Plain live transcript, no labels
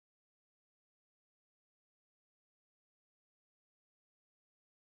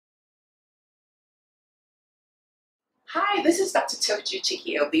Hi, this is Dr. Tochi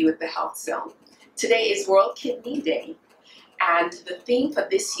Chikiobi with the Health Zone. Today is World Kidney Day, and the theme for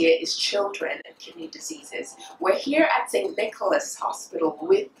this year is children and kidney diseases. We're here at St. Nicholas Hospital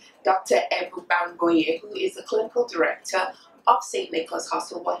with Dr. Ebun Bamgboye, who is the clinical director of St. Nicholas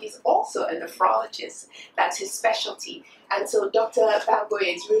Hospital, but he's also a nephrologist. That's his specialty. And so, Dr. Bamgboye,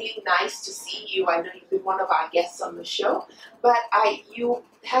 it's really nice to see you. I know you've been one of our guests on the show, but you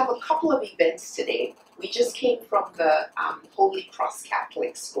have a couple of events today. We just came from the Holy Cross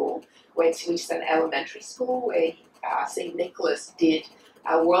Catholic School, which is an elementary school where St. Nicholas did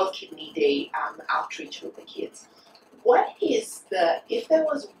a World Kidney Day outreach with the kids. If there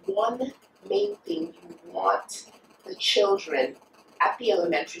was one main thing you want the children at the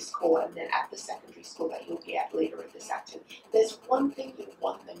elementary school and then at the secondary school that you'll be at later this afternoon, there's one thing you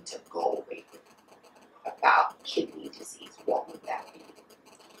want them to go away with about kidney disease, what would that be?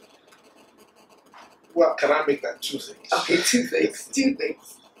 Well, can I make that two things? Okay, two things.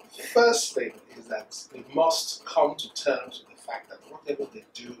 The first thing is that they must come to terms with the fact that whatever they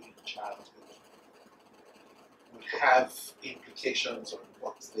do in childhood will have implications on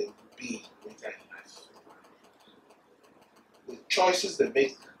what they will be later in life. The choices they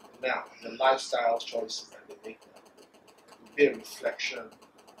make now, the lifestyle choices that they make now, will be a reflection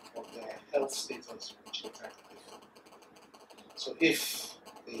of their health status which later in life. So if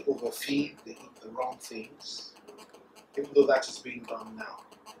they overfeed, they eat the wrong things, even though that is being done now,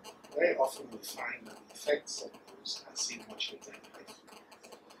 very often we find that the effects of those are seen much later in life.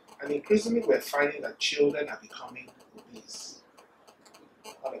 And increasingly we're finding that children are becoming obese.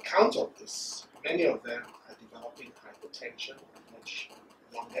 On account of this, many of them are developing hypertension at much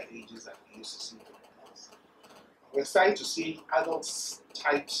younger ages than we used to see in the past. We're starting to see adult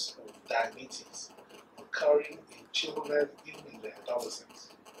types of diabetes occurring in children, even in their adolescence,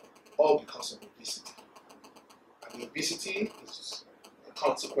 all because of obesity. And the obesity is a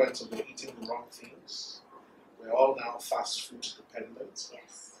consequence of their eating the wrong things. We're all now fast food dependent.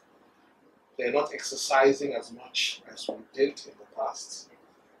 Yes. They're not exercising as much as we did in the past.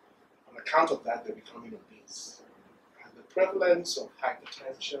 On account of that, they're becoming obese. And the prevalence of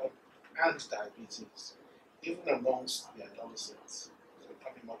hypertension and diabetes, even amongst the adolescents, is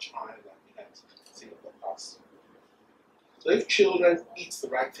becoming much higher than we had seen in the past. So if children eat the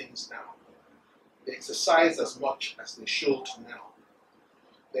right things now, they exercise as much as they should now,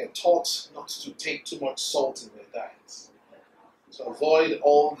 they're taught not to take too much salt in their diets, to avoid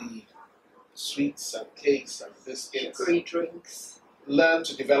all the sweets and cakes and biscuits, Sugary drinks. learn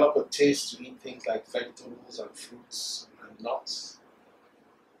to develop a taste to eat things like vegetables and fruits and nuts.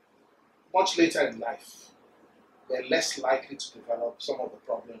 Much later in life, they're less likely to develop some of the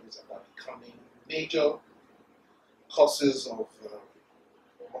problems that are becoming major causes of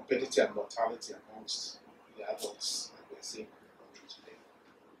morbidity and mortality amongst the adults that we're seeing in the country today.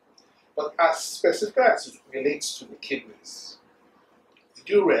 But as specifically as it relates to the kidneys, we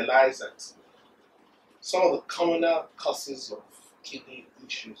do realize that some of the commoner causes of kidney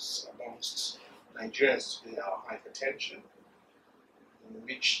issues amongst Nigerians today are hypertension, in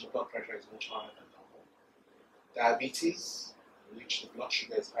which the blood pressure is much higher than normal, diabetes, in which the blood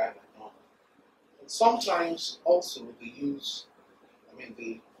sugar is higher than normal, and sometimes also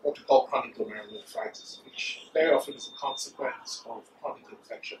what we call chronic glomerulonephritis, which very often is a consequence of chronic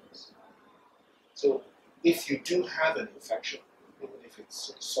infections. So if you do have an infection, even if it's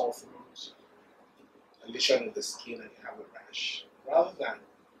a sore throat, a lesion in the skin and you have a rash, rather than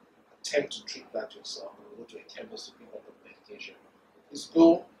attempt to treat that yourself or go to a chemist to pick up a medication, is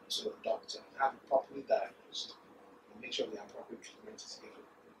go to a doctor and have it properly diagnosed and make sure the appropriate treatment is given.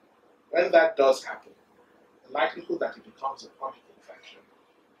 When that does happen, the likelihood that it becomes a chronic infection,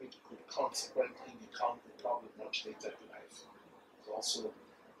 which could consequently become a problem much later in life, is also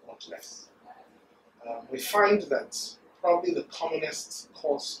much less. We find that probably the commonest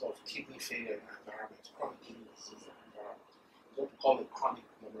cause of kidney failure in our environment, chronic kidney disease in our environment, is what we call a chronic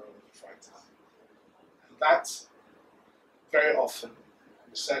glomerulonephritis. And that, very often,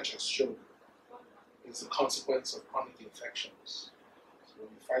 research has shown, is a consequence of chronic infections. So when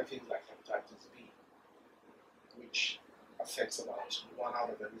you find things like hepatitis B, which affects about 1 out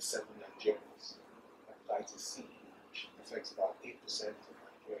of every 7 Nigerians, hepatitis C, which affects about 8% of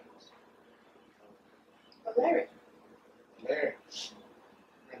Nigerians. Malaria.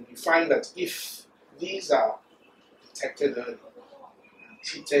 And you find that if these are detected early and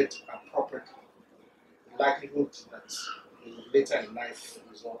treated appropriately, the likelihood that later in life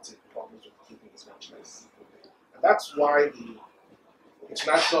result in problems with the kidney is much less. And that's why the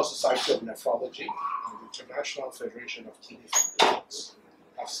International Society of Nephrology and the International Federation of Kidney Foundations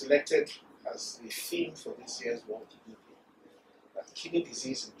have selected as the theme for this year's World Kidney Day, that kidney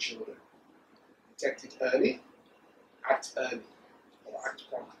disease in children, detect it early, act early, or act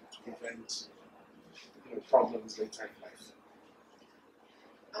promptly to prevent problems later in life.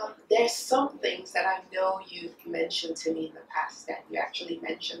 There's some things that I know you've mentioned to me in the past, and you actually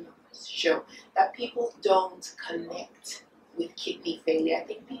mentioned on this show, that people don't connect with kidney failure. I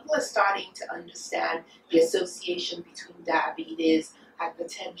think people are starting to understand the association between diabetes,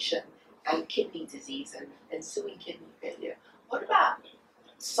 hypertension, and kidney disease and ensuing kidney failure. What about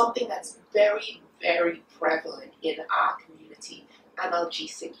something that's very, very prevalent in our community,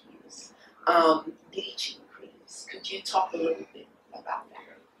 analgesic use, bleaching creams? Could you talk a little bit about that?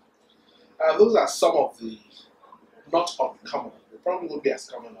 Those are some of the not uncommon. They probably won't be as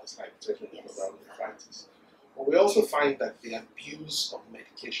common as hypertension and nephritis. But we also find that the abuse of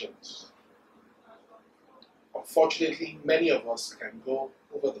medications. Unfortunately, many of us can go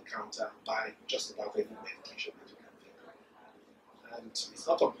over the counter and buy just about any medication that you can think of. And it's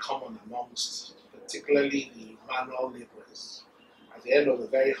not uncommon amongst particularly the manual laborers. At the end of a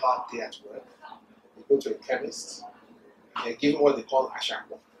very hard day at work, they go to a chemist and they're given what they call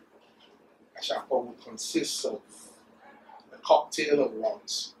ashakwa. Ashakwa will consist of a cocktail of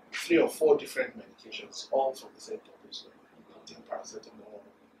around 3 or 4 different medications, all from the same purpose. Contain paracetamol,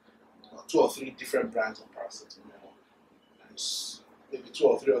 or 2 or 3 different brands of paracetamol, and maybe 2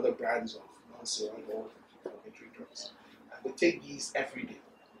 or 3 other brands of non-steroidal inflammatory drugs. And they take these every day.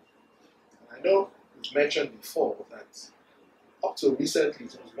 And I know we've mentioned before that up to recently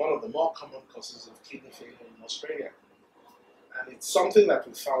it was one of the more common causes of kidney failure in Australia. And it's something that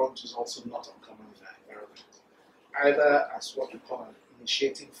we found is also not uncommon in our environment, either as what we call an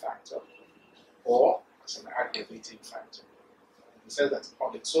initiating factor or as an aggravating factor. We said that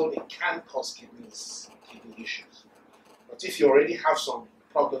on its own it can cause kidney issues. But if you already have some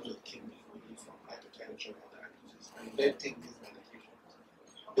problems with the kidney, maybe from hypertension or diabetes, and you then take these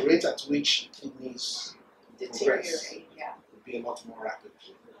medications, the rate at which the kidneys progress will be a lot more rapid.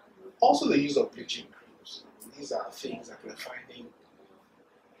 Also the use of bleaching creams. These are things that we're finding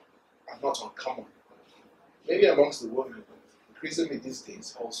are not uncommon. Maybe amongst the women, but increasingly these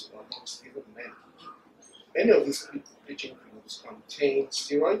days also amongst even men. Many of these bleaching creams contain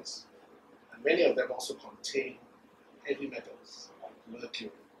steroids, and many of them also contain heavy metals like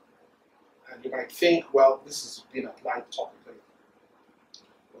mercury. And you might think, well, this is being applied topically.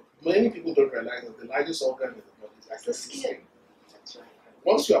 But many people don't realize that the largest organ in the body is actually the skin. That's right.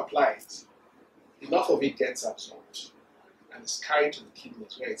 Once you apply it, enough of it gets absorbed and is carried to the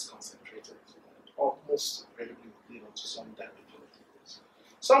kidneys where it's concentrated, almost incredibly lead onto some damage in the kidneys.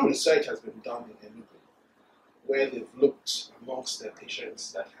 Some research has been done in Ebun, where they've looked amongst their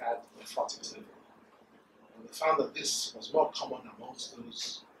patients that had nephrotic syndrome. And they found that this was more common amongst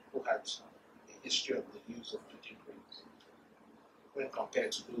those who had a history of the use of bleaching creams when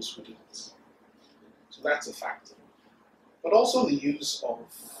compared to those who didn't. So that's a factor. But also the use of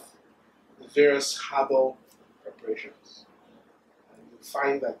the various herbal preparations. And you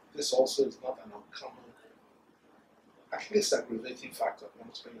find that this also is not an uncommon, at least aggravating factor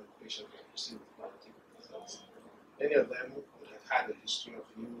amongst many of the patients that you see with chronic kidney disease. Many of them would have had a history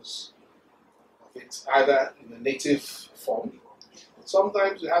of use of it either in a native form, but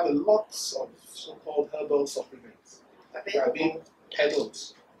sometimes you have a lot of so-called herbal supplements that are being peddled.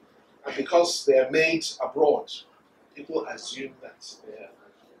 And because they are made abroad, people assume that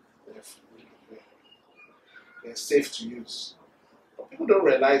they're safe to use. But people don't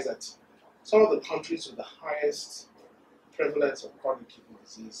realize that some of the countries with the highest prevalence of chronic kidney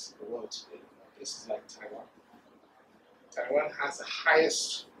disease in the world today, places like Taiwan. Taiwan has the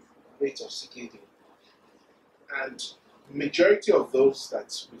highest rate of CKD. And the majority of those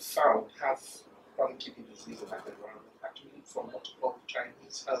that we found have chronic kidney disease in that environment, actually from what we call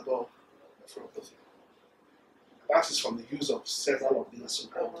Chinese herbal nephropathy. That is from the use of several of these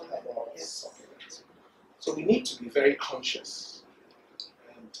so-called herbal supplements. So we need to be very conscious,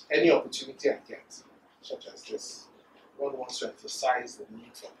 and any opportunity I get, such as this, one wants to emphasize the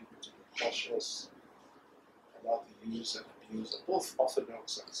need for people to be cautious about the use and abuse of both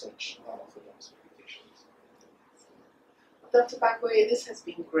orthodox and such non-orthodox medications. Dr. Bamgboye, this has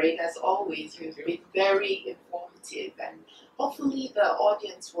been great as always. You've been very informative, and hopefully the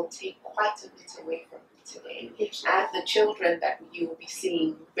audience will take quite a bit away from it today. And the children that you will be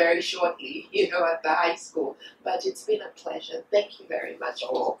seeing very shortly, at the high school. But it's been a pleasure. Thank you very much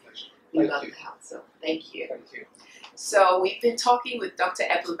for being on the house. So thank you. Thank you. So we've been talking with Dr.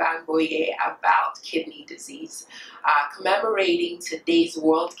 Ebun Bamgboye about kidney disease, commemorating today's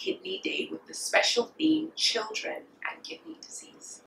World Kidney Day with the special theme, Children and Kidney Disease.